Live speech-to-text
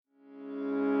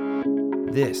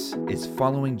This is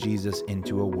Following Jesus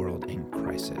into a World in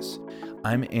Crisis.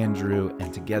 I'm Andrew,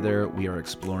 and together we are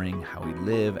exploring how we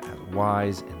live as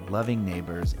wise and loving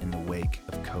neighbors in the wake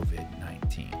of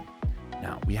COVID-19.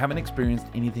 Now, we haven't experienced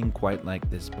anything quite like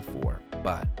this before,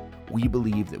 but we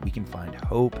believe that we can find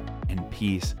hope and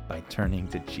peace by turning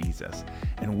to Jesus.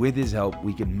 And with his help,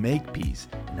 we can make peace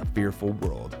in a fearful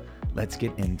world. Let's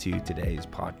get into today's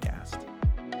podcast.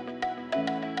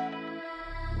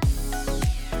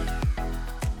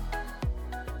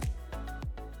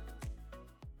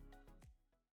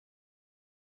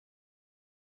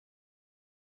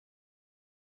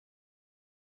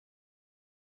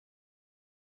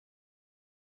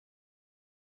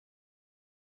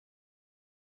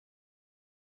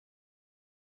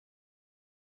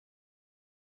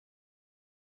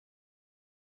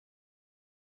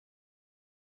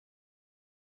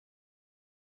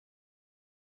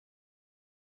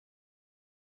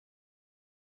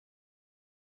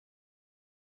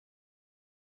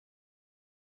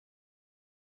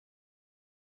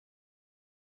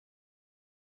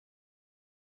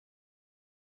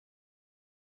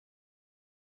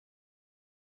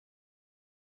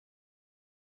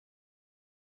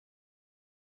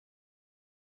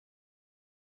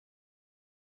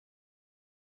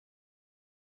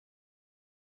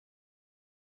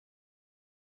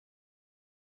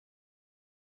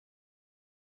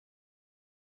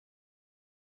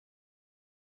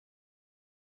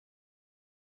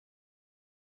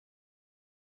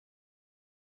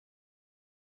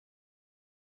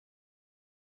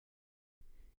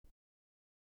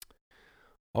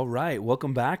 All right,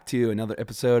 welcome back to another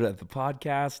episode of the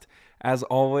podcast. As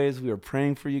always, we are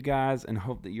praying for you guys and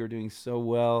hope that you're doing so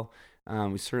well.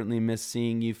 We certainly miss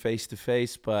seeing you face to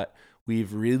face, but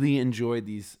we've really enjoyed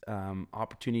these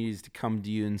opportunities to come to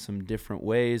you in some different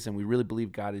ways, and we really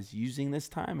believe God is using this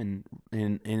time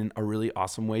in a really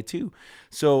awesome way too.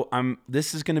 So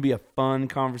this is going to be a fun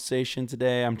conversation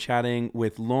today. I'm chatting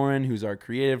with Lauren, who's our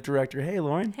creative director. Hey,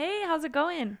 Lauren. Hey, how's it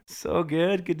going? So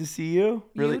good. Good to see you.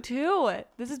 Really? You too.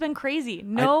 This has been crazy.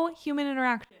 No human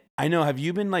interaction. I know. Have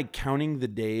you been counting the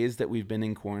days that we've been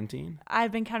in quarantine?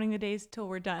 I've been counting the days till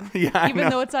we're done. Yeah, even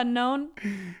though it's unknown.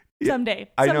 Someday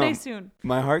soon.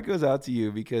 My heart goes out to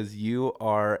you because you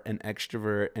are an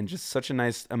extrovert and just such a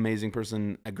nice, amazing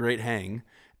person, a great hang.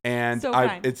 And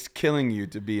it's killing you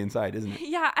to be inside, isn't it?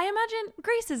 Yeah, I imagine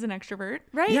Grace is an extrovert,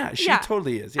 right? Yeah, she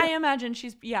totally is. Yeah. I imagine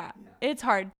it's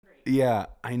hard. Yeah,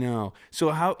 I know.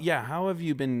 So how have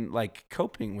you been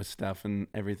coping with stuff and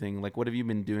everything? What have you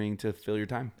been doing to fill your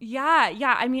time?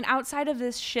 Yeah. I mean, outside of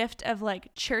this shift of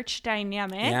church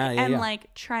dynamic and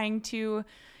trying to,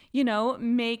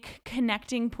 make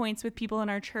connecting points with people in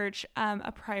our church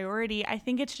a priority. I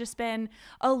think it's just been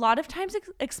a lot of times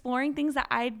exploring things that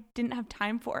I didn't have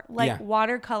time for,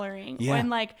 watercoloring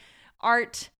and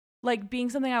art,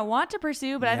 being something I want to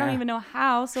pursue, but I don't even know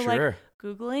how. So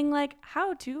Googling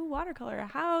how to watercolor,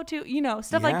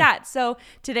 stuff like that. So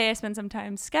today I spent some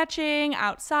time sketching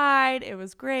outside. It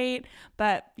was great,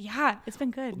 but it's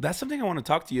been good. That's something I want to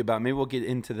talk to you about. Maybe we'll get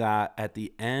into that at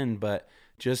the end, but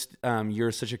just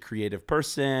you're such a creative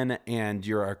person and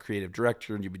you're our creative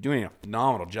director and you've been doing a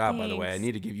phenomenal job. Thanks. By the way. I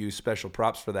need to give you special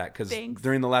props for that because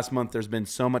during the last month there's been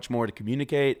so much more to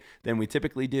communicate than we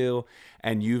typically do,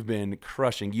 and you've been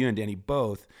crushing, you and Danny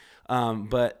both.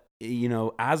 But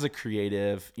as a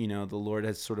creative, the Lord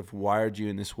has sort of wired you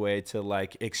in this way to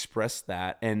express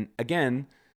that. And again,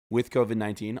 with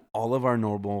COVID-19, all of our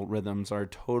normal rhythms are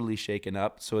totally shaken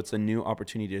up. So it's a new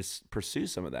opportunity to pursue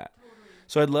some of that.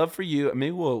 So I'd love for you,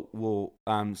 maybe we'll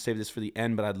save this for the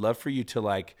end, but I'd love for you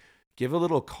to give a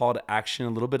little call to action, a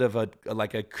little bit of a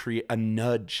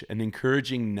nudge, an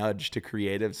encouraging nudge to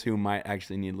creatives who might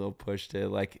actually need a little push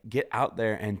to get out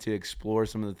there and to explore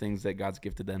some of the things that God's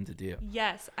gifted them to do.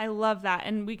 Yes, I love that.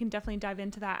 And we can definitely dive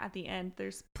into that at the end.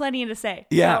 There's plenty to say.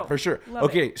 Yeah, for sure.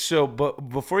 Okay, so but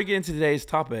before we get into today's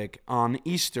topic, on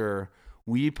Easter,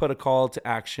 we put a call to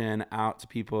action out to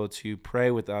people to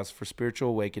pray with us for spiritual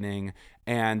awakening.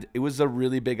 And it was a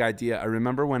really big idea. I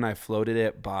remember when I floated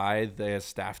it by the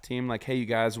staff team, hey, you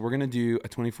guys, we're going to do a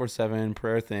 24/7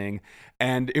 prayer thing.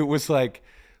 And it was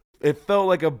it felt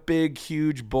like a big,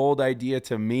 huge, bold idea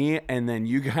to me. And then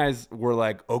you guys were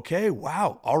okay,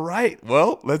 wow, all right,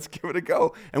 well, let's give it a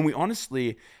go. And we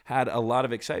honestly had a lot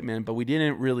of excitement, but we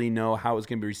didn't really know how it was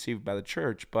going to be received by the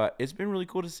church. But it's been really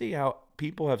cool to see how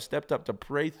people have stepped up to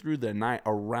pray through the night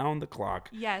around the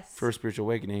clock for spiritual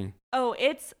awakening. Oh,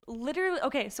 it's literally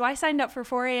okay. So I signed up for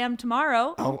 4 a.m.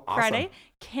 tomorrow, awesome. Friday.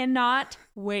 Cannot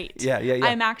wait. Yeah.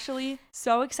 I'm actually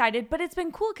so excited, but it's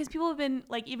been cool because people have been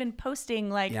like even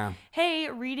posting like, hey,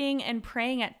 reading and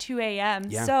praying at 2 a.m.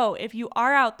 Yeah. So if you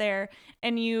are out there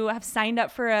and you have signed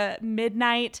up for a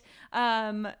midnight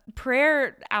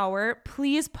prayer hour,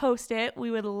 please post it. We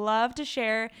would love to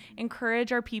share,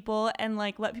 encourage our people, and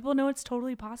like let people know it's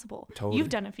totally possible. Totally. You've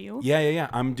done a few. Yeah.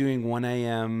 I'm doing 1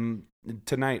 a.m.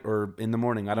 tonight or in the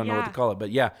morning. I don't know what to call it, but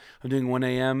yeah, I'm doing 1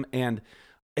 a.m. and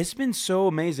it's been so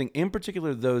amazing, in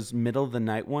particular those middle of the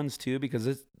night ones too, because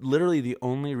it's literally the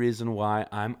only reason why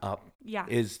I'm up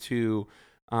is to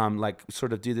like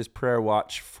sort of do this prayer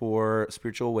watch for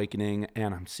spiritual awakening,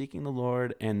 and I'm seeking the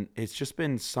Lord, and it's just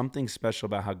been something special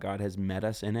about how God has met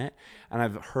us in it. And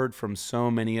I've heard from so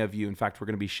many of you. In fact, we're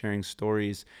going to be sharing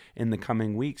stories in the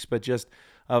coming weeks, but just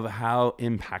of how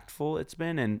impactful it's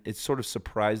been, and it's sort of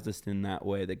surprised us in that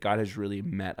way that God has really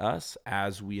met us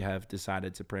as we have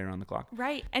decided to pray around the clock.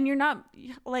 Right. And you're not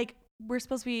like, we're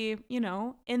supposed to be,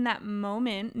 in that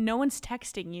moment, no one's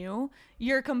texting you.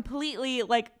 You're completely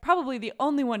like probably the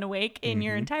only one awake in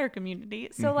your entire community.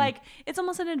 So like it's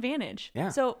almost an advantage. Yeah.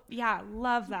 So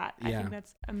love that. I think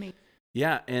that's amazing.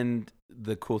 Yeah, and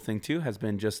the cool thing too has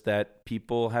been just that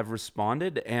people have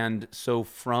responded, and so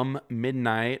from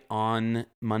midnight on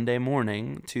Monday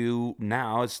morning to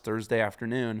now, it's Thursday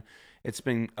afternoon, it's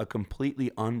been a completely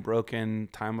unbroken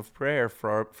time of prayer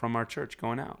from our church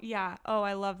going out. Yeah. Oh,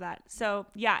 I love that. So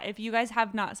if you guys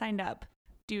have not signed up,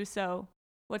 do so.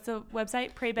 What's the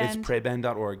website? Praybend. It's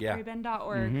praybend.org. Yeah.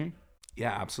 Praybend.org.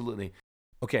 Yeah, absolutely.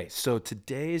 Okay, so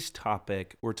today's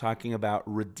topic, we're talking about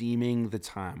redeeming the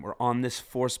time. We're on this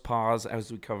forced pause,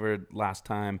 as we covered last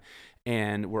time,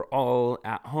 and we're all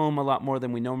at home a lot more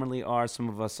than we normally are. Some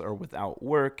of us are without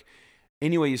work.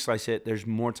 Any way you slice it, there's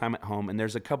more time at home, and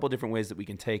there's a couple different ways that we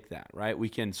can take that, right? We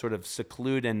can sort of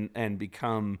seclude and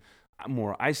become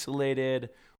more isolated.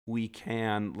 We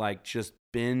can like just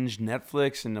binge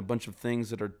Netflix and a bunch of things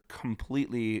that are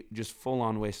completely just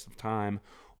full-on waste of time.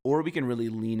 Or we can really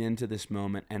lean into this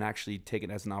moment and actually take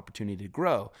it as an opportunity to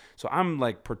grow. So I'm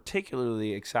like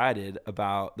particularly excited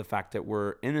about the fact that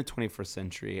we're in the 21st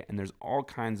century and there's all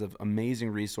kinds of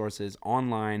amazing resources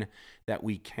online that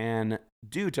we can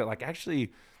do to like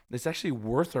actually, it's actually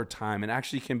worth our time and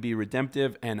actually can be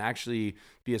redemptive and actually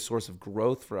be a source of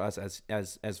growth for us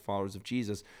as followers of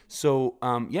Jesus. So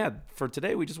for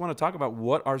today, we just want to talk about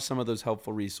what are some of those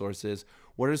helpful resources.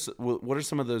 What are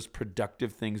some of those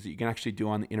productive things that you can actually do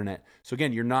on the internet? So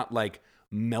again, you're not like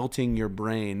melting your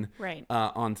brain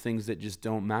on things that just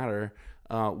don't matter,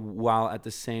 while at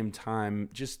the same time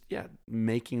just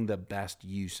making the best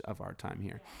use of our time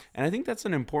here. And I think that's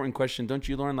an important question, don't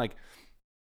you, Lauren? Like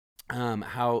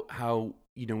how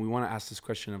we want to ask this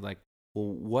question of like, well,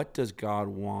 what does God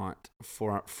want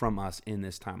from us in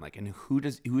this time? Like, and who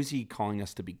is he calling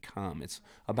us to become? It's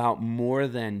about more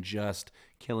than just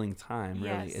killing time,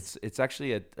 really. It's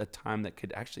actually a time that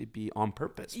could actually be on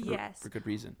purpose for good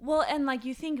reason. Well, and like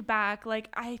you think back, like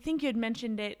I think you had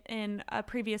mentioned it in a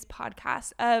previous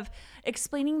podcast of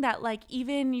explaining that like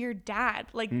even your dad,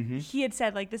 like he had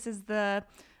said like this is the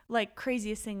like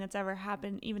craziest thing that's ever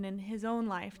happened even in his own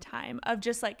lifetime of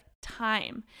just like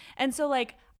time. And so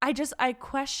like I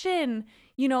question,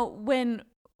 when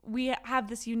we have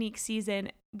this unique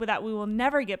season that we will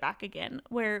never get back again,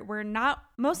 where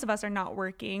most of us are not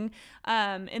working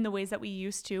in the ways that we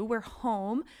used to. We're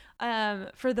home.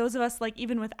 For those of us, like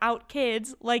even without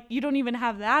kids, like you don't even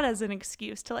have that as an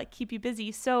excuse to like keep you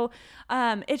busy. So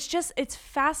it's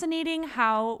fascinating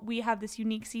how we have this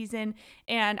unique season.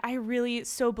 And I really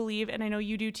so believe, and I know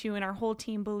you do too, and our whole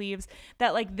team believes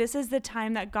that like this is the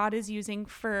time that God is using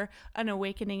for an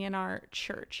awakening in our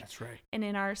church. That's right. And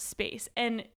in our space.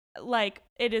 And like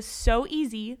it is so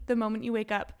easy the moment you wake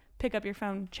up, pick up your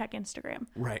phone, check Instagram.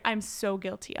 Right. I'm so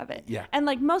guilty of it. Yeah. And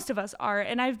like most of us are.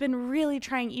 And I've been really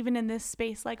trying even in this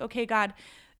space, like, okay, God,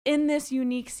 in this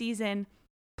unique season,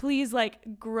 please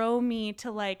like grow me to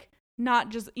like not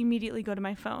just immediately go to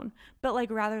my phone, but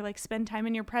like rather like spend time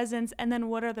in your presence. And then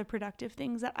what are the productive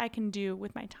things that I can do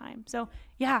with my time? So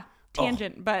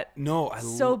tangent, but no,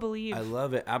 believe. I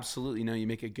love it. Absolutely. No, you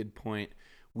make a good point.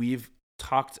 We've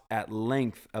talked at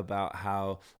length about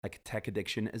how like tech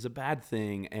addiction is a bad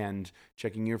thing, and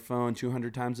checking your phone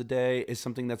 200 times a day is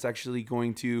something that's actually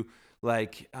going to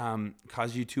like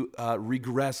cause you to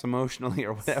regress emotionally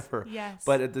or whatever. Yes.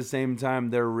 But at the same time,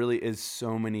 there really is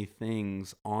so many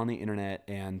things on the internet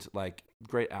and like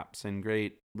great apps and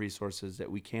great resources that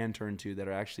we can turn to that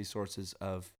are actually sources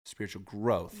of spiritual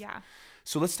growth. Yeah.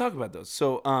 So let's talk about those.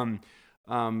 So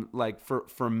like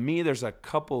for me, there's a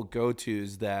couple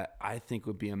go-tos that I think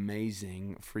would be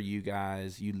amazing for you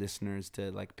guys, you listeners,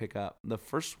 to like pick up. The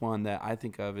first one that I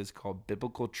think of is called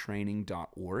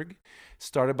biblicaltraining.org,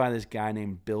 started by this guy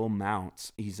named Bill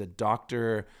Mounts. He's a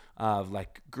doctor of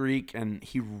like Greek, and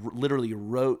he literally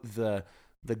wrote the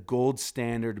gold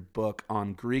standard book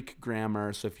on Greek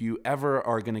grammar. So if you ever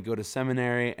are going to go to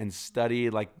seminary and study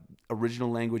like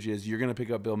original languages, you're going to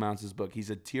pick up Bill Mounts' book. He's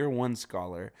a tier 1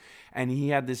 scholar, and he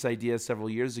had this idea several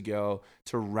years ago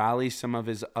to rally some of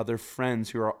his other friends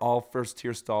who are all first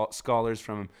tier scholars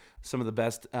from some of the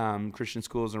best Christian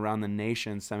schools around the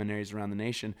nation, seminaries around the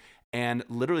nation, and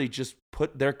literally just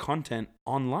put their content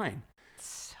online.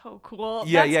 So cool.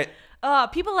 Yeah.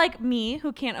 People like me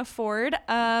who can't afford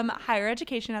higher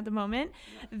education at the moment,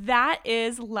 that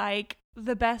is like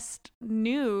the best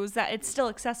news, that it's still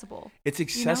accessible. It's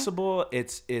accessible. You know?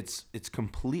 It's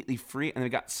completely free, and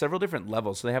they've got several different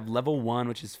levels. So they have level 1,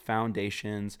 which is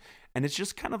foundations, and it's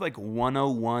just kind of like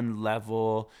 101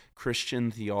 level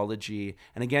Christian theology.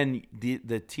 And again,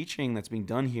 the teaching that's being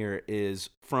done here is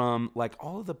from like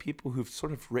all of the people who've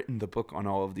sort of written the book on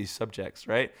all of these subjects,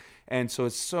 right? And so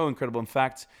it's so incredible. In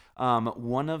fact,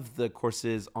 one of the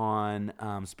courses on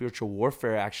spiritual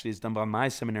warfare actually is done by my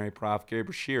seminary prof, Gary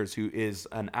Brashears, who is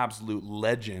an absolute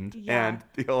legend and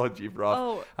theology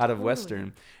prof out of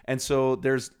Western. And so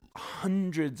there's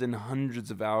hundreds and hundreds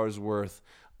of hours worth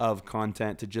of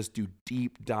content to just do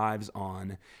deep dives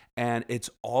on, and it's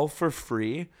all for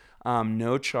free,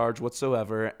 no charge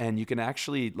whatsoever, and you can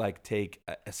actually like take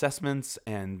assessments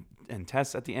and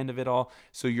tests at the end of it all.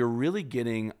 So you're really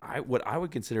getting what I would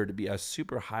consider to be a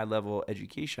super high level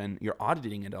education. You're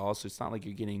auditing it all, so it's not like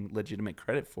you're getting legitimate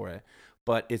credit for it,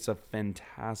 but it's a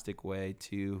fantastic way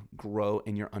to grow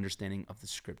in your understanding of the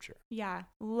scripture. Yeah,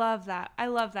 love that. I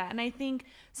love that. And I think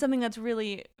something that's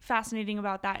really fascinating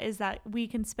about that is that we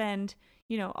can spend,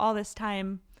 all this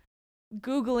time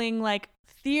Googling like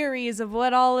theories of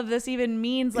what all of this even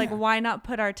means. Like, why not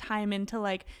put our time into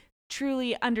like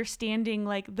truly understanding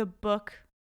like the book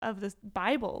of the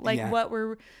Bible, like what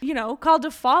we're, called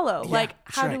to follow. Like,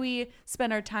 how do we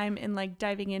spend our time in like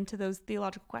diving into those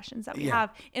theological questions that we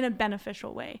have in a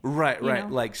beneficial way? Right.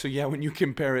 Like, so when you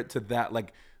compare it to that,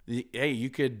 like, hey, you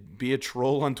could be a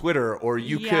troll on Twitter, or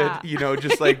you could,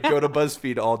 just like go to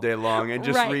BuzzFeed all day long and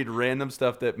just read random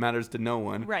stuff that matters to no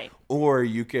one. Right. Or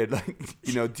you could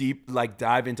deep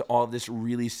dive into all of this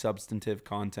really substantive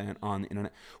content on the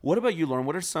internet. What about you, Lauren?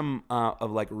 What are some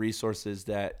of like resources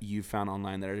that you found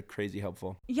online that are crazy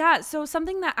helpful? Yeah. So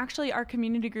something that actually our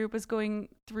community group was going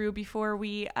through before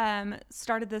we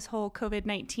started this whole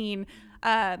COVID-19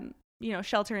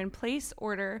 shelter in place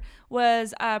order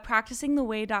was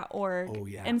practicingtheway.org. Oh,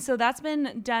 yeah. And so that's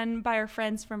been done by our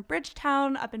friends from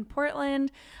Bridgetown up in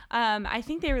Portland. I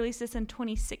think they released this in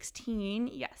 2016.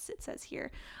 Yes, it says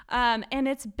here. And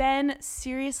it's been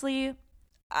seriously,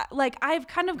 I've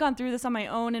kind of gone through this on my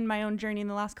own in my own journey in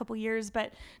the last couple years,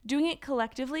 but doing it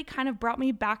collectively kind of brought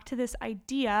me back to this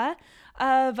idea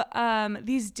of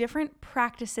these different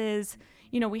practices.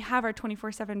 We have our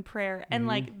 24/7 prayer, and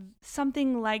like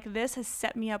something like this has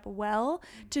set me up well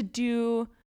to do,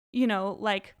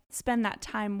 spend that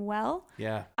time well.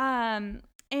 Yeah.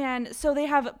 And so they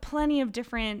have plenty of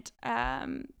different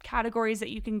categories that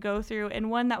you can go through. And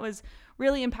one that was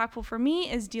really impactful for me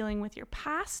is dealing with your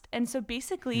past. And so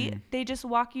basically they just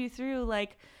walk you through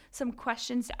like some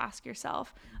questions to ask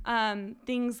yourself.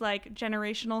 Things like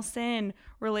generational sin,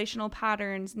 relational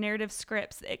patterns, narrative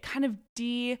scripts. It kind of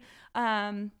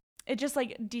it just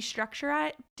like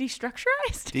deconstructs.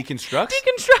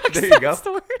 There you go. That's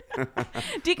the word.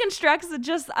 Deconstructs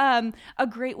just a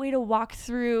great way to walk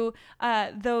through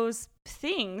those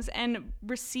things and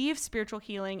receive spiritual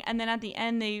healing. And then at the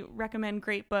end, they recommend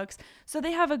great books. So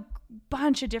they have a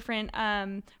bunch of different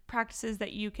practices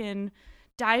that you can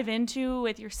dive into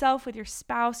with yourself, with your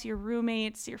spouse, your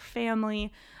roommates, your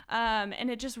family. And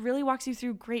it just really walks you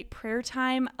through great prayer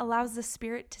time, allows the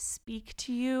Spirit to speak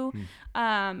to you.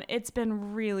 It's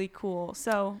been really cool.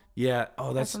 So yeah.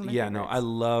 Oh, that's no, I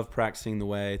love Practicing the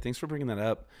Way. Thanks for bringing that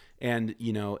up. And,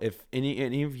 if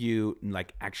any of you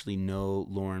like actually know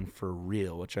Lauren for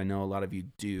real, which I know a lot of you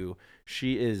do,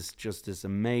 she is just this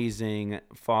amazing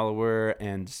follower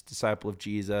and disciple of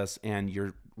Jesus. And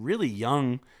you're really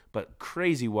young, but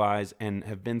crazy wise, and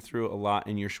have been through a lot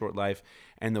in your short life.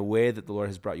 And the way that the Lord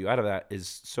has brought you out of that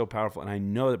is so powerful. And I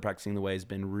know that Practicing the Way has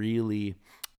been really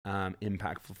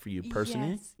impactful for you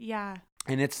personally. Yes. Yeah.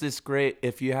 And it's this great,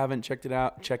 if you haven't checked it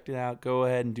out, go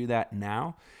ahead and do that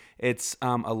now. It's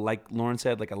like Lauren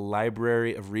said, like a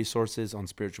library of resources on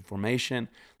spiritual formation.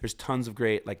 There's tons of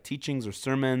great like teachings or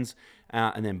sermons.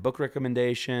 and then book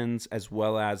recommendations, as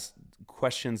well as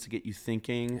questions to get you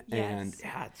thinking. Yes. And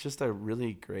yeah, it's just a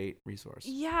really great resource.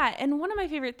 Yeah. And one of my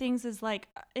favorite things is like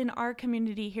in our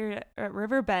community here at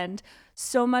Riverbend,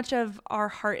 so much of our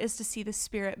heart is to see the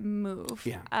Spirit move.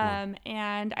 Yeah.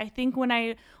 And I think when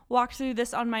I walked through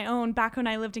this on my own back when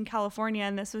I lived in California,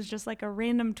 and this was just like a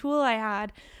random tool I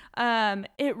had,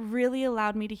 it really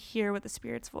allowed me to hear what the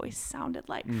Spirit's voice sounded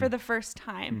like for the first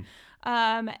time.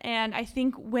 And I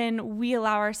think when we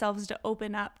allow ourselves to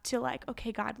open up to like,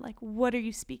 okay, God, like, what are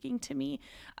you speaking to me?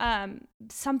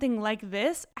 Something like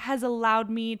this has allowed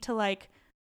me to like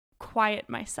quiet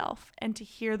myself and to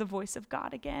hear the voice of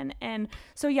God again. And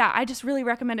so, yeah, I just really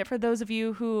recommend it for those of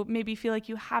you who maybe feel like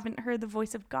you haven't heard the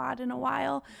voice of God in a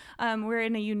while. We're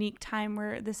in a unique time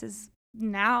where this is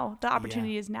now, the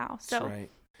opportunity is now. So that's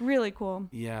right. Really cool.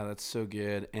 Yeah, that's so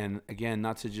good. And again,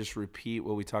 not to just repeat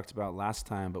what we talked about last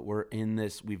time, but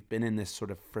we've been in this sort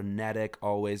of frenetic,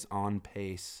 always on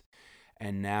pace.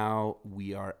 And now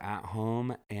we are at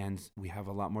home and we have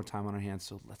a lot more time on our hands.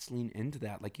 So let's lean into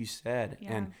that, like you said.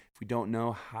 Yeah. And if we don't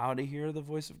know how to hear the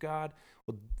voice of God,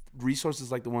 well,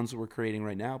 resources like the ones that we're creating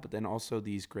right now, but then also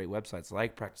these great websites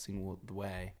like Practicing the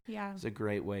Way. Yeah. It's a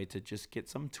great way to just get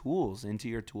some tools into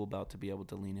your tool belt to be able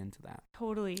to lean into that.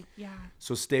 Totally. Yeah.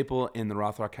 So staple in the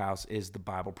Rothrock house is the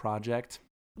Bible Project.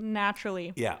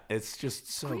 Naturally. Yeah, it's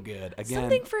just so good. Again,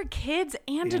 something for kids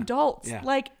and adults. Yeah.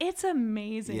 Like, it's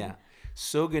amazing. Yeah.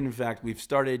 So good. In fact, we've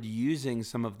started using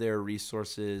some of their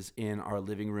resources in our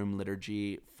living room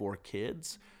liturgy for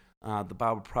kids. The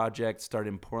Bible Project started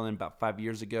in Portland about 5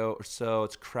 years ago or so.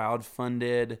 It's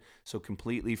crowdfunded, so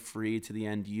completely free to the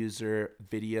end user,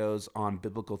 videos on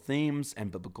biblical themes and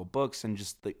biblical books and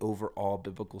just the overall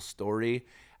biblical story.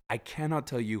 I cannot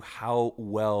tell you how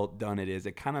well done it is.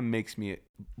 It kind of makes me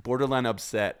borderline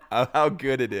upset of how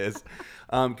good it is,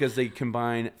 because they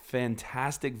combine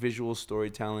fantastic visual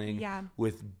storytelling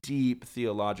with deep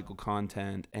theological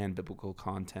content and biblical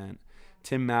content.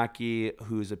 Tim Mackie,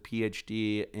 who's a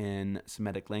PhD in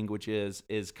Semitic languages,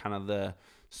 is kind of the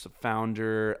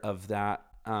founder of that.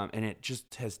 And it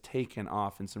just has taken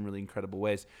off in some really incredible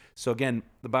ways. So again,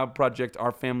 the Bible Project,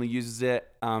 our family uses it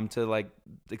to like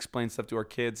explain stuff to our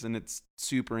kids, and it's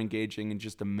super engaging and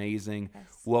just amazing. Yes.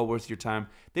 Well worth your time.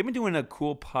 They've been doing a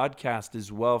cool podcast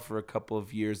as well for a couple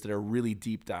of years that are really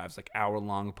deep dives, like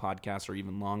hour-long podcasts or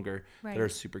even longer, that are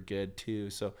super good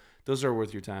too. So those are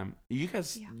worth your time. You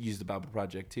guys use the Bible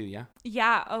Project too, yeah?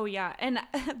 Yeah. Oh, yeah. And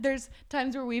there's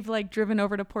times where we've like driven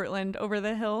over to Portland over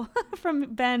the hill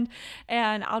from Bend,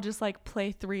 and I'll just like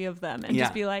play 3 of them and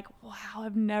just be like, wow,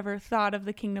 I've never thought of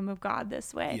the kingdom of God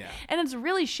this way. Yeah. And it's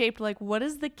really shaped like, what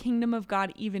does the kingdom of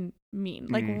God even mean?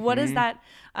 Like, what does that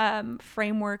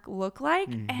framework look like?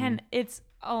 And it's,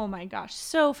 oh my gosh,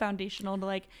 so foundational to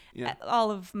like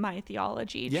all of my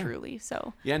theology, truly.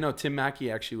 So no, Tim Mackie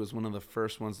actually was one of the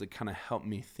first ones that kind of helped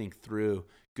me think through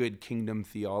good kingdom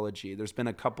theology. There's been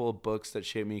a couple of books that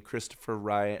shaped me. Christopher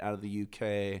Wright out of the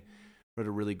UK wrote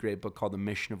a really great book called The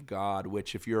Mission of God,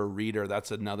 which if you're a reader,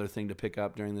 that's another thing to pick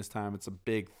up during this time. It's a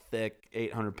big, thick,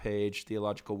 800-page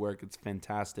theological work. It's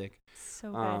fantastic.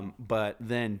 So good. But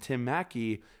then Tim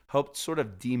Mackie helped sort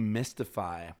of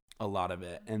demystify a lot of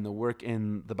it, and the work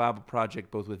in the Bible Project,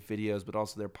 both with videos but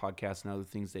also their podcasts and other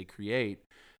things they create,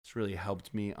 it's really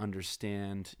helped me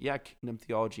understand kingdom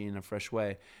theology in a fresh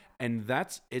way. And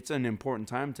it's an important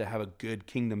time to have a good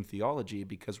kingdom theology,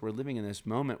 because we're living in this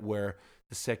moment where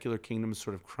the secular kingdom is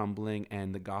sort of crumbling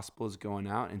and the gospel is going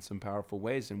out in some powerful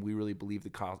ways, and we really believe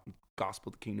the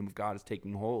gospel, the kingdom of God, is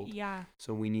taking hold.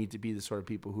 So we need to be the sort of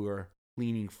people who are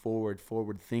leaning forward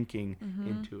thinking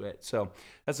into it. So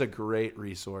that's a great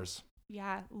resource.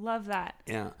 Yeah, love that.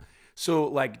 Yeah. So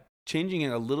like changing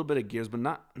it a little bit of gears, but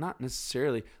not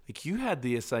necessarily. Like you had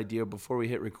this idea before we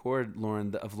hit record,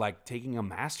 Lauren, of like taking a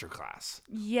master class.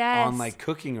 Yes. On like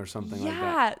cooking or something like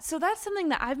that. Yeah. So that's something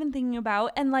that I've been thinking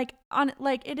about, and like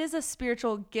it is a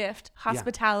spiritual gift,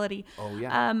 hospitality. Oh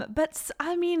yeah. But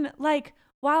I mean, like,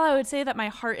 while I would say that my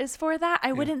heart is for that,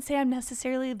 I wouldn't say I'm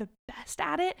necessarily the best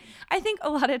at it. I think a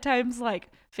lot of times like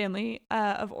family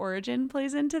of origin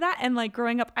plays into that. And like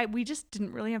growing up, we just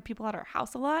didn't really have people at our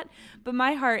house a lot. But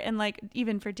my heart, and like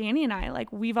even for Danny and I,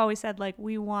 like we've always said like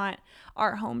we want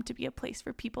our home to be a place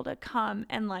for people to come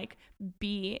and like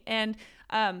be. And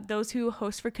those who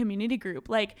host for community group,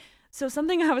 like, so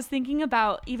something I was thinking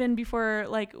about even before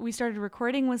like we started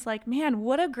recording was like, man,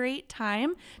 what a great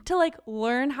time to like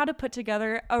learn how to put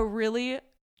together a really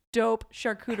dope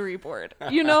charcuterie board,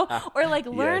 you know, or like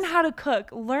learn how to cook,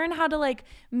 learn how to like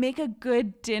make a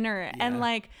good dinner. And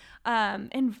like,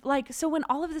 so when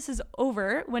all of this is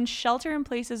over, when shelter in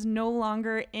place is no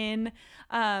longer in,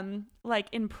 like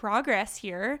in progress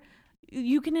here,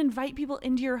 you can invite people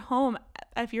into your home.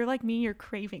 If you're like me, you're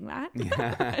craving that.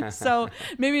 Yeah. So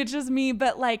maybe it's just me,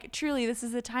 but like truly this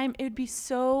is the time. It would be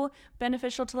so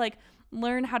beneficial to like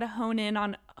learn how to hone in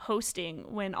on hosting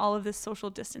when all of this social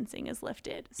distancing is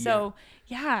lifted. So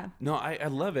yeah. No, I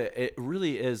love it. It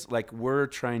really is like we're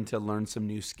trying to learn some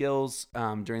new skills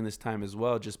during this time as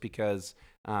well, just because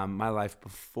my life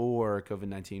before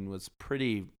COVID-19 was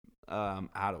pretty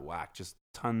out of whack, just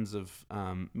tons of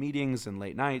meetings and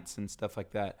late nights and stuff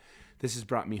like that. This has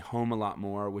brought me home a lot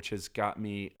more, which has got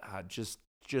me just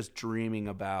dreaming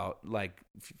about like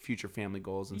future family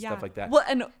goals and stuff like that. Well,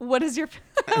 and what is your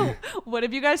what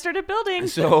have you guys started building?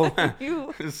 So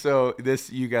this,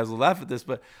 you guys will laugh at this,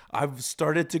 but I've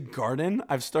started to garden.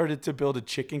 I've started to build a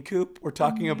chicken coop. We're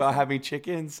talking about having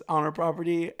chickens on our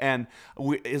property, and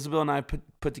Isabel and I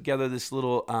put together this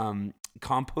little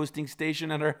composting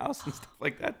station at our house and stuff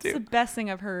like that too. It's the best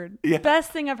thing I've heard. Yeah. Best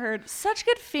thing I've heard. Such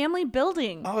good family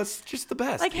building. Oh, it's just the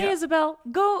best. Like, hey, Isabel,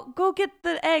 go get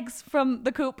the eggs from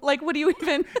the coop. Like, what do you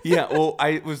even? Yeah, well,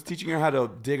 I was teaching her how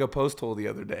to dig a post hole the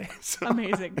other day. So.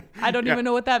 Amazing. I don't even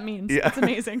know what that means. Yeah. It's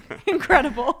amazing.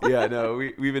 Incredible. Yeah, no,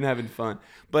 we've been having fun.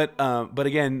 But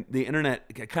again, the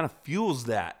internet kind of fuels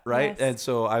that, right? Yes. And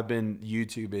so I've been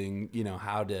YouTubing,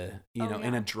 how to,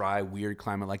 in a dry, weird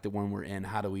climate like the one we're in,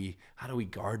 how do we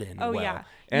garden? Oh, well? Yeah.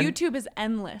 And YouTube is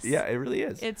endless. Yeah, it really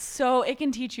is. It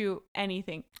can teach you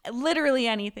anything, literally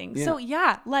anything. Yeah. So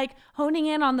yeah, like honing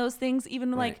in on those things,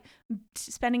 even like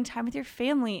spending time with your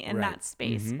family in that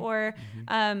space, or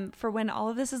for when all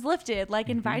of this is lifted, like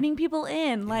inviting people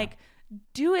in, like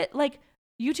do it. Like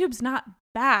YouTube's not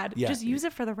bad. Yeah. Just use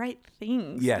it for the right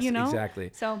things. Yes,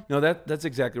 exactly. So no, that's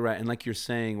exactly right. And like you're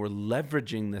saying, we're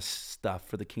leveraging this stuff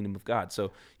for the kingdom of God.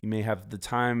 So you may have the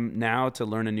time now to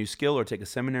learn a new skill or take a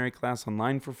seminary class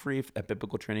online for free at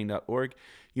biblicaltraining.org.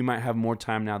 You might have more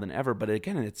time now than ever, but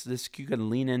again, it's this, you can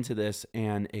lean into this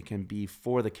and it can be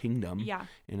for the kingdom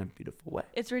in a beautiful way.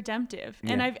 It's redemptive.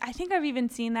 Yeah. And I think I've even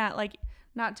seen that, like,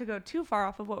 not to go too far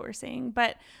off of what we're saying,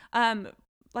 but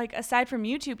like aside from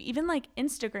YouTube, even like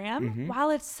Instagram, while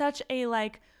it's such a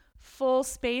like full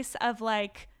space of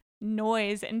like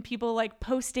noise and people like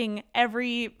posting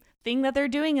everything that they're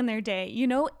doing in their day,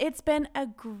 it's been a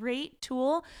great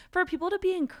tool for people to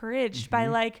be encouraged by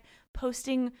like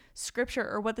posting scripture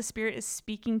or what the Spirit is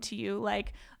speaking to you.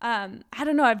 Like, I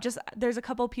don't know, there's a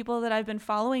couple people that I've been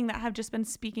following that have just been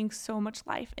speaking so much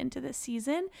life into this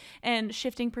season and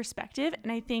shifting perspective.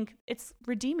 And I think it's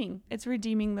redeeming. It's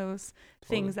redeeming those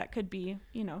things that could be,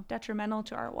 detrimental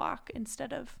to our walk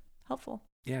instead of helpful.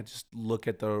 Yeah, just look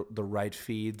at the right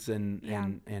feeds and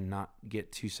not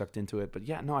get too sucked into it. But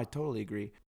yeah, no, I totally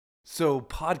agree. So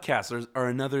podcasts are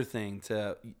another thing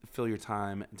to fill your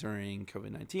time during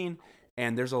COVID-19.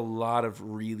 And there's a lot of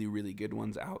really, really good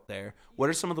ones out there. What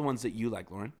are some of the ones that you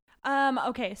like, Lauren?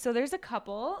 Okay, so there's a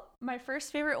couple. My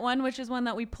first favorite one, which is one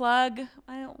that we plug,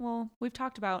 we've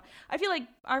talked about. I feel like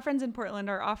our friends in Portland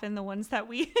are often the ones that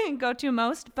we go to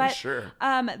most. But for sure.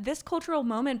 This Cultural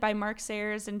Moment by Mark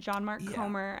Sayers and John Mark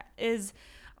Comer is,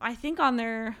 I think, on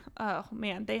their,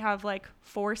 they have like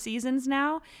 4 seasons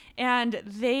now, and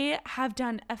they have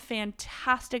done a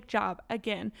fantastic job,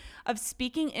 again, of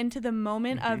speaking into the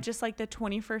moment of just like the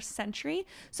 21st century.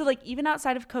 So like even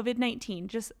outside of COVID-19,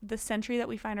 just the century that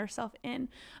we find ourselves in,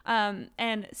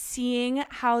 and seeing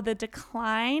how the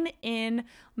decline in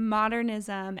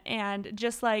modernism and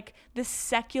just like the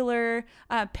secular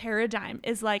paradigm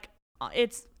is like,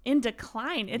 it's in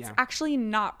decline. It's actually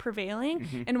not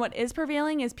prevailing. And what is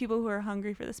prevailing is people who are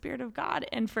hungry for the Spirit of God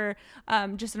and for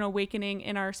just an awakening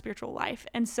in our spiritual life.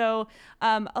 And so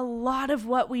a lot of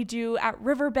what we do at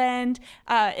Riverbend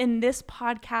in this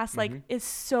podcast is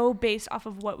so based off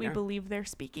of what we believe they're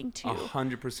speaking to.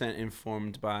 100%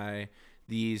 informed by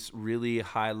these really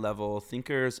high level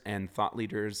thinkers and thought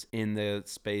leaders in the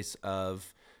space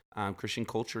of Christian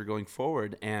culture going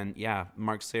forward. And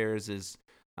Mark Sayers is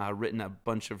written a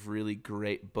bunch of really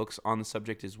great books on the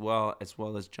subject as well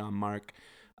as John Mark.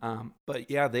 But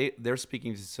they're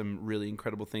speaking to some really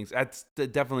incredible things. That's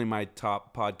definitely my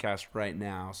top podcast right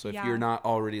now. So if you're not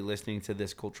already listening to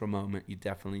This Cultural Moment, you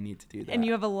definitely need to do that. And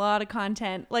you have a lot of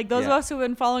content. Like those of us who have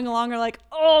been following along are like,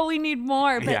 oh, we need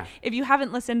more. But if you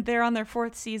haven't listened, they're on their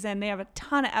 4th season. They have a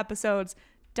ton of episodes.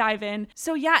 Dive in.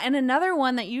 So and another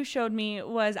one that you showed me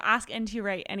was Ask NT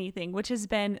Wright Anything, which has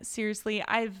been, seriously,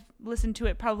 I've listened to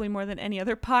it probably more than any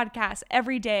other podcast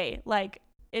every day, like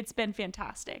it's been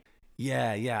fantastic.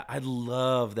 Yeah. I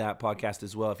love that podcast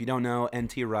as well. If you don't know,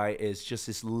 N.T. Wright is just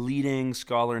this leading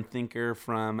scholar and thinker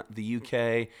from the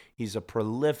UK. He's a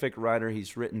prolific writer.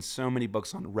 He's written so many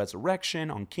books on resurrection,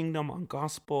 on kingdom, on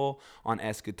gospel, on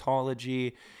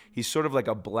eschatology. He's sort of like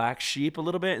a black sheep a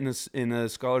little bit in the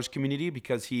scholars community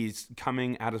because he's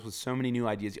coming at us with so many new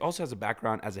ideas. He also has a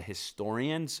background as a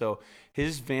historian, so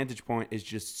his vantage point is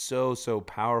just so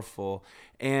powerful.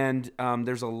 And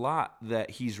there's a lot that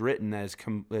he's written that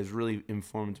has really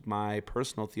informed my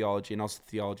personal theology and also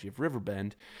the theology of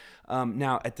Riverbend.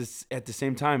 Now, at the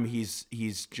same time, he's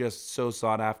just so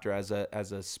sought after as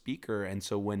a speaker, and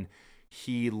so when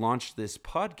he launched this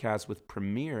podcast with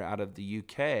Premier out of the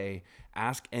UK,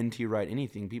 Ask NT Wright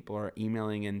Anything. People are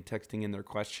emailing and texting in their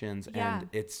questions, and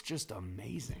it's just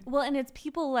amazing. Well, and it's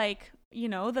people like,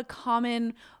 the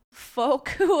common folk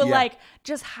who like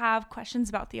just have questions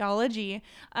about theology,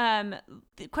 the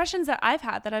questions that I've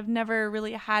had that I've never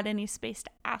really had any space to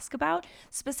ask about,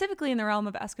 specifically in the realm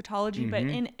of eschatology, but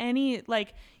in any,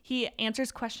 like, he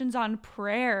answers questions on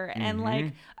prayer, and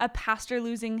like a pastor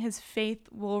losing his faith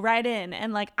will write in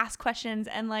and like ask questions,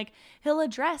 and like he'll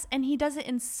address, and he does it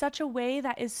in such a way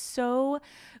that is so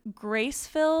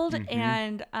grace-filled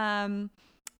and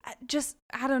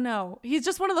I don't know. He's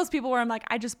just one of those people where I'm like,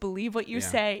 I just believe what you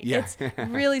say. Yeah. It's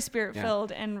really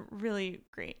spirit-filled and really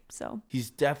great. So he's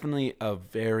definitely a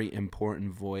very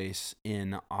important voice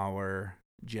in our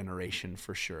generation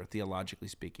for sure, theologically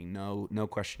speaking. No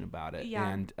question about it. Yeah.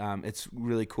 And it's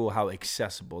really cool how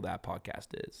accessible that podcast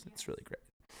is. It's really great.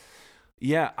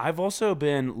 Yeah, I've also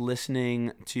been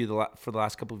listening to for the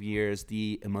last couple of years,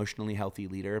 the Emotionally Healthy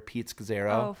Leader, Pete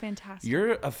Scazzero. Oh, fantastic.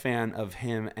 You're a fan of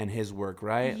him and his work,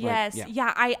 right? Yes.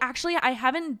 I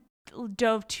haven't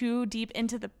dove too deep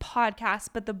into the podcast,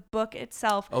 but the book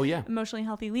itself, Emotionally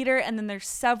Healthy Leader, and then there's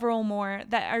several more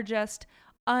that are just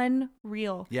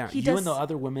unreal. Yeah, you and the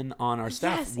other women on our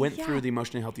staff went through the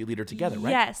Emotionally Healthy Leader together,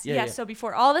 right? Yes. So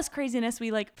before all this craziness, we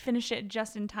like finished it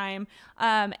just in time.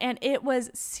 And it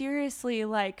was seriously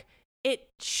like, it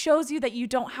shows you that you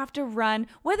don't have to run,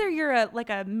 whether you're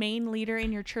a main leader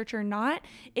in your church or not.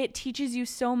 It teaches you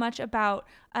so much about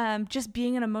just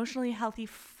being an emotionally healthy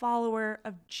follower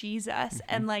of Jesus.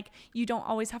 And like, you don't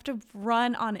always have to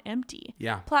run on empty.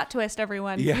 Yeah. Plot twist,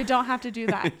 everyone. Yeah. You don't have to do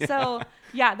that. So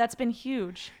that's been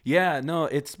huge. Yeah, no,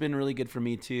 it's been really good for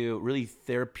me too. Really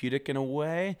therapeutic in a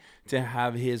way to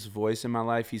have his voice in my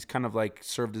life. He's kind of like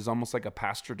served as almost like a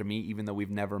pastor to me, even though we've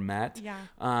never met.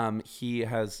 Yeah. He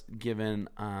has given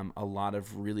a lot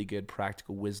of really good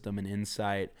practical wisdom and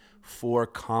insight for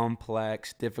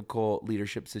complex, difficult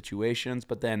leadership situations.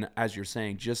 But then, as you're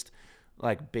saying, just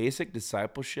like basic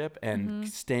discipleship and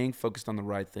staying focused on the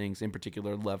right things, in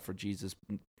particular, love for Jesus,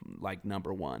 like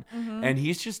number one. And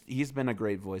he's been a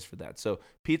great voice for that. So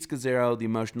Pete Scazzero, the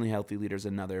Emotionally Healthy Leader, is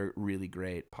another really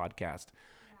great podcast.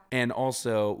 And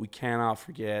also, we cannot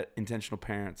forget Intentional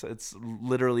Parents. It's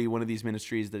literally one of these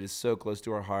ministries that is so close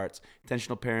to our hearts.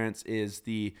 Intentional Parents is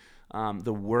the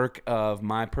work of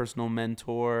my personal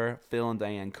mentor, Phil and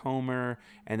Diane Comer,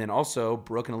 and then also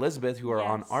Brooke and Elizabeth, who are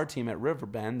on our team at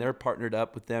Riverbend. They're partnered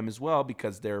up with them as well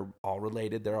because they're all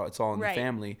related. It's all in the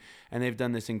family. And they've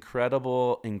done this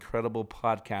incredible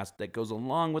podcast that goes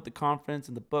along with the conference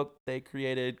and the book they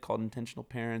created called Intentional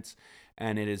Parents.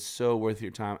 And it is so worth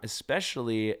your time,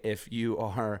 especially if you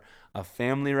are a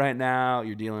family right now.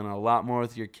 You're dealing a lot more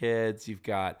with your kids. You've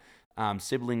got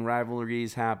sibling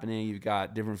rivalries happening. You've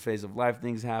got different phase of life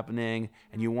things happening,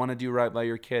 and you want to do right by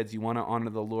your kids. You want to honor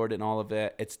the Lord in all of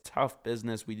it. It's tough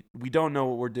business. We don't know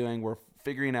what we're doing. We're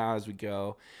figuring it out as we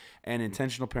go. And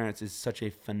Intentional Parents is such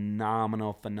a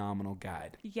phenomenal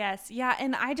guide. Yes. Yeah.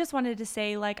 And I just wanted to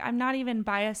say, like, I'm not even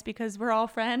biased because we're all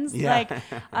friends. Yeah. Like,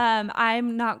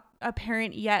 I'm not a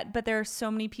parent yet, but there are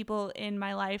so many people in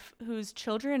my life whose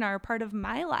children are a part of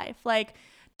my life. Like,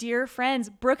 dear friends,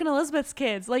 Brooke and Elizabeth's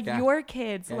kids, like your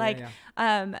kids,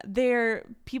 they're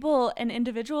people and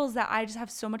individuals that I just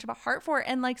have so much of a heart for.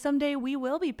 And like, someday we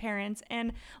will be parents.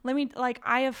 And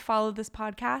I have followed this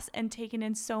podcast and taken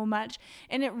in so much.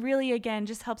 And it really, again,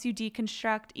 just helps you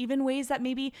deconstruct even ways that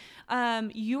maybe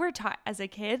you were taught as a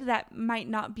kid that might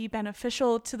not be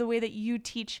beneficial to the way that you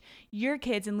teach your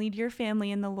kids and lead your family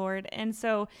in the Lord. And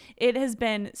so it has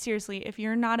been, seriously, if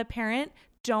you're not a parent,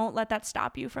 don't let that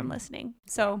stop you from listening.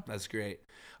 So that's great.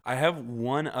 I have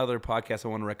one other podcast I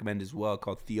want to recommend as well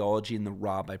called Theology in the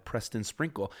Raw by Preston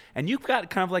Sprinkle. And you've got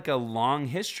kind of like a long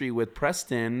history with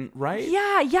Preston, right?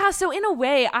 Yeah. So in a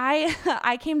way,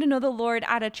 I came to know the Lord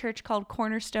at a church called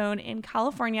Cornerstone in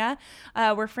California,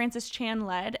 where Francis Chan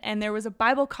led. And there was a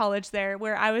Bible college there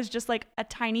where I was just like a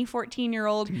tiny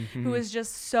 14-year-old who was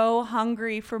just so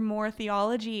hungry for more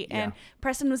theology. Yeah. And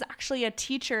Preston was actually a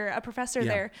teacher, a professor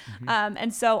there.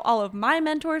 And so all of my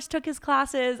mentors took his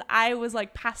classes. I was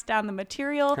like passed down the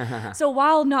material. So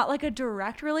while not like a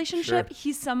direct relationship,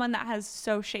 he's someone that has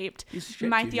so shaped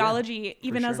my theology,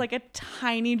 even as like a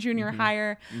tiny junior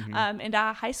hire and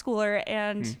a high schooler,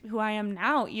 and who I am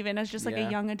now, even as just like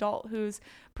a young adult who's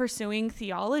pursuing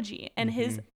theology. And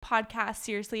his podcast,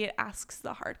 seriously, it asks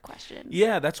the hard questions.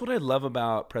 Yeah, that's what I love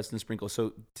about Preston Sprinkle.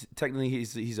 So technically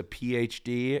he's a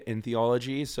PhD in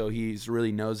theology, so he's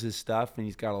really knows his stuff and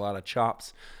he's got a lot of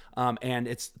chops. And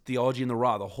it's Theology in the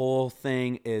Raw. The whole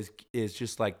thing is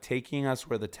just like taking us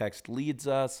where the text leads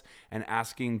us and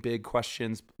asking big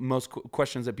questions, most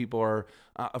questions that people are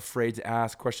afraid to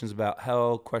ask, questions about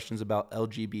hell, questions about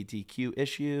LGBTQ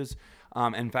issues.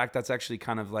 In fact, that's actually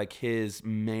kind of like his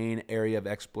main area of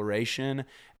exploration,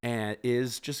 and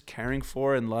is just caring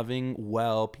for and loving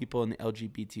well people in the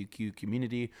LGBTQ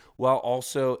community while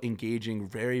also engaging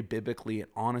very biblically and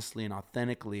honestly and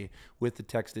authentically with the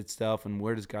text itself and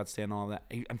where does God stand and all that.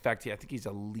 In fact, I think he's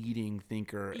a leading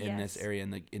thinker in this area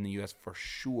in the U.S. for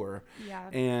sure. Yeah.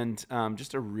 And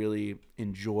just a really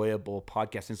enjoyable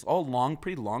podcast. And it's all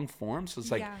pretty long form. So it's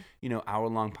like,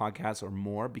 hour-long podcasts or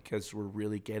more because we're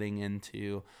really getting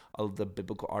into the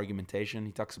biblical argumentation.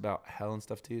 He talks about hell and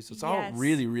stuff too. So it's all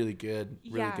really, really good,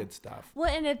 good stuff.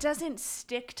 Well, and it doesn't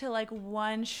stick to like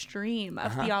one stream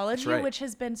of theology, which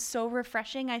has been so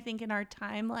refreshing, I think, in our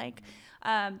time. Like,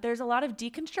 there's a lot of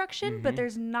deconstruction, but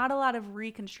there's not a lot of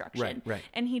reconstruction. Right.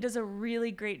 And he does a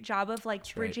really great job of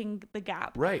like bridging the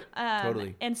gap. Right.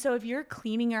 Totally. And so if you're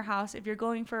cleaning your house, if you're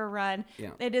going for a run,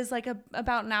 it is like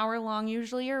about an hour long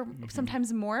usually, or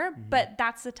sometimes more, but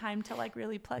that's the time to like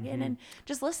really plug in and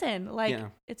just listen. Like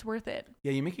it's worth it.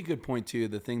 Yeah. You make a good point too.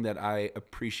 The thing that I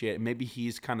appreciate, maybe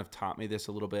he's kind of taught me this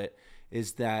a little bit,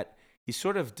 is that he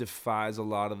sort of defies a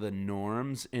lot of the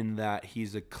norms in that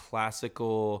he's a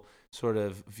classical sort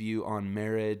of view on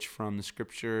marriage from the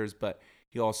scriptures, but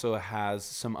he also has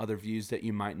some other views that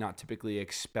you might not typically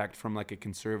expect from like a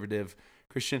conservative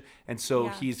Christian. And so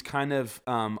he's kind of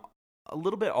a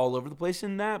little bit all over the place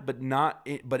in that, but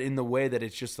but in the way that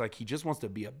it's just like he just wants to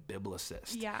be a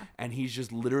biblicist. Yeah. And he's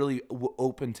just literally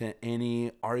open to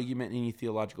any argument, any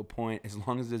theological point, as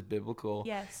long as it's biblical.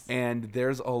 Yes. And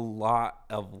there's a lot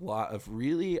of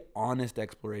really honest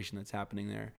exploration that's happening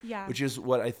there. Yeah. Which is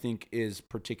what I think is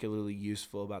particularly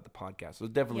useful about the podcast. So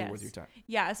it's definitely worth your time.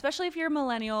 Yeah, especially if you're a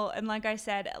millennial. And like I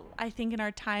said, I think in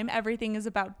our time, everything is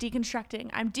about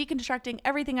deconstructing. I'm deconstructing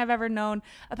everything I've ever known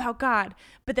about God.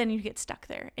 But then you get stuck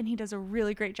there, and he does a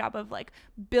really great job of like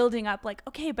building up like,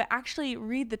 okay, but actually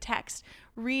read the text,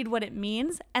 read what it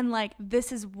means, and like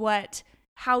this is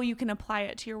how you can apply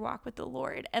it to your walk with the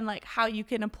Lord, and like how you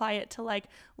can apply it to like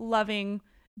loving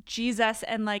Jesus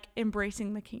and like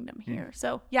embracing the kingdom here.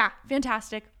 So yeah,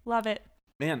 fantastic, love it.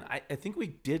 Man, I think we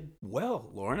did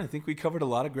well, Lauren. I think we covered a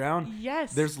lot of ground.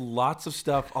 Yes. There's lots of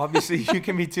stuff, obviously, you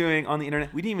can be doing on the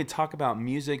internet. We didn't even talk about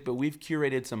music, but we've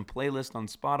curated some playlists on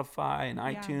Spotify and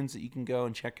iTunes that you can go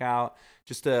and check out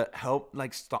just to help,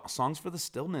 like songs for the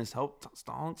stillness,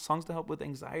 songs to help with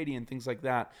anxiety and things like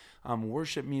that.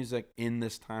 Worship music in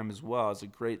this time as well is a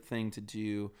great thing to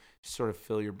do, to sort of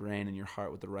fill your brain and your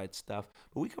heart with the right stuff.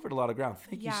 But we covered a lot of ground.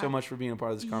 Thank you so much for being a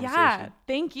part of this conversation. Yeah,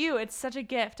 thank you. It's such a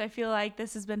gift. I feel like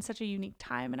this has been such a unique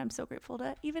time, and I'm so grateful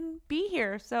to even be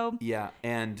here. So yeah,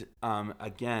 and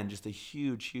again, just a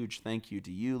huge thank you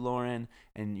to you, Lauren,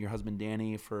 and your husband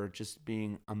Danny for just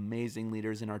being amazing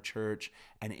leaders in our church.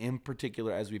 And in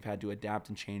particular, as we've had to adapt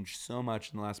and change so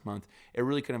much in the last month, it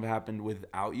really couldn't have happened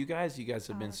without you guys. You guys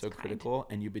have been so critical,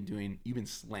 and you've been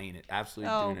slaying it.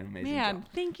 Absolutely doing an amazing job.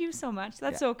 Thank you so much.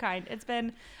 That's so kind. It's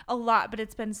been a lot, but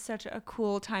it's been such a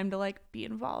cool time to like be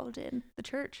involved in the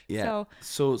church. Yeah.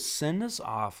 So send us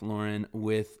off, Lauren,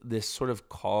 with this sort of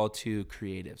call to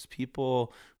creatives,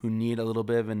 people who need a little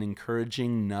bit of an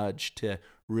encouraging nudge to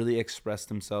really express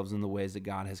themselves in the ways that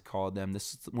God has called them.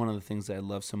 This is one of the things that I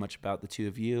love so much about the two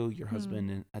of you, your husband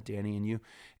and Danny and you,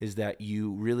 is that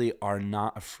you really are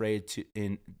not afraid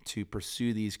to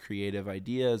pursue these creative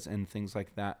ideas and things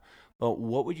like that. But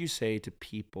what would you say to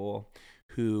people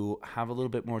who have a little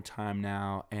bit more time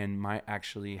now and might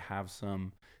actually have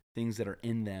some things that are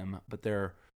in them, but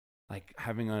they're like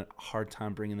having a hard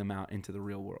time bringing them out into the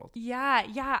real world.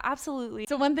 Yeah, absolutely.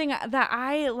 So one thing that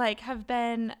I like have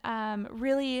been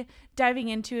really diving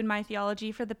into in my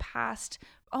theology for the past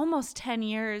almost 10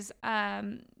 years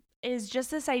is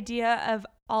just this idea of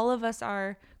all of us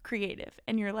are creative.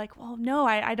 And you're like, well, no,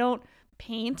 I don't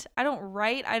paint, I don't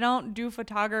write, I don't do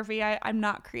photography, I'm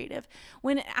not creative.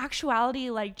 When in actuality,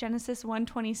 like Genesis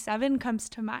 1:27 comes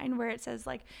to mind, where it says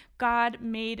like God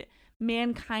made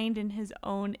mankind in his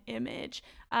own image,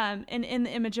 and in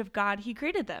the image of God he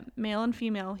created them, male and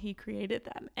female he created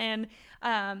them. And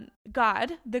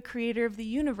God, the creator of the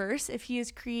universe, if he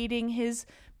is creating his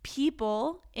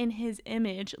people in his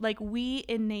image, like we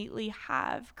innately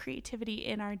have creativity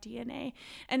in our DNA.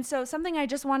 And so something I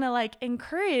just want to like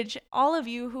encourage all of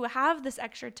you who have this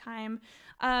extra time,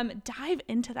 dive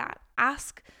into that.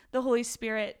 Ask the Holy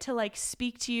Spirit to like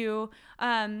speak to you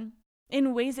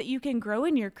in ways that you can grow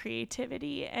in your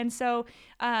creativity. And so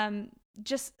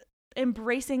just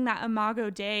embracing that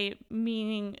Imago Dei,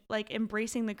 meaning like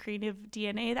embracing the creative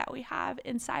DNA that we have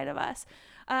inside of us.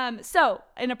 So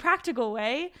in a practical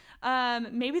way,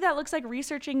 maybe that looks like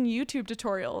researching YouTube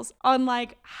tutorials on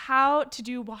like how to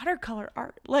do watercolor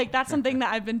art. Like that's something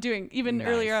that I've been doing. Even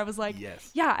earlier, I was like,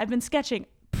 yeah, I've been sketching.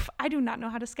 I do not know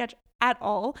how to sketch at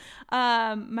all.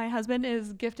 My husband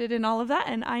is gifted in all of that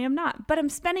and I am not, but I'm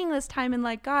spending this time in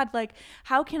like, God, like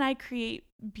how can I create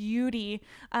beauty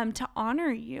to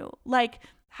honor you? Like,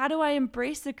 how do I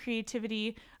embrace the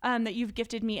creativity that you've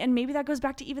gifted me? And maybe that goes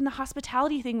back to even the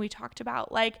hospitality thing we talked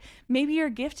about. Like maybe you're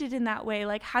gifted in that way.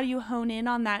 Like how do you hone in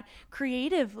on that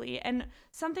creatively? And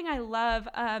something I love,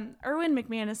 Erwin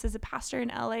McManus is a pastor in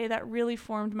LA that really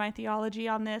formed my theology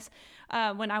on this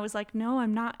when I was like, no,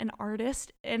 I'm not an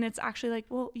artist. And it's actually like,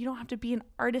 well, you don't have to be an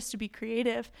artist to be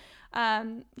creative.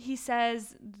 He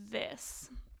says this: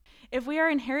 if we are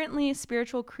inherently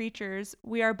spiritual creatures,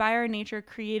 we are by our nature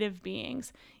creative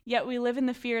beings. Yet we live in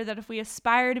the fear that if we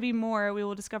aspire to be more, we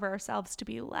will discover ourselves to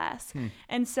be less.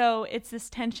 And so it's this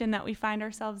tension that we find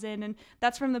ourselves in. And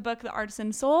that's from the book, The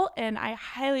Artisan Soul. And I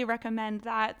highly recommend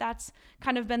that. That's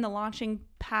kind of been the launching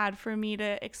pad for me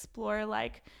to explore,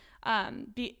 like,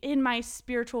 be in my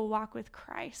spiritual walk with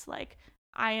Christ. Like,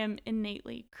 I am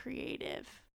innately creative.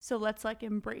 So let's like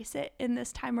embrace it in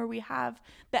this time where we have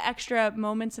the extra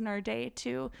moments in our day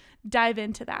to dive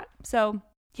into that. So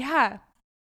yeah.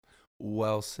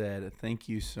 Well said. Thank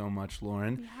you so much,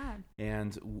 Lauren. Yeah.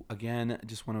 And again,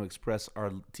 just want to express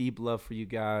our deep love for you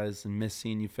guys and miss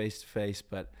seeing you face to face,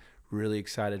 but really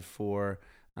excited for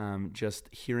just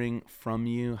hearing from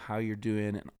you, how you're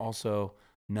doing. And also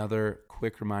another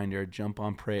quick reminder, jump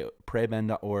on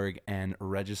praybend.org and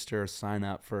register, sign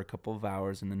up for a couple of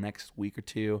hours in the next week or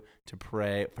two to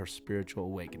pray for spiritual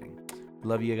awakening.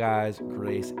 Love you guys.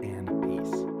 Grace and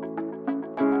peace.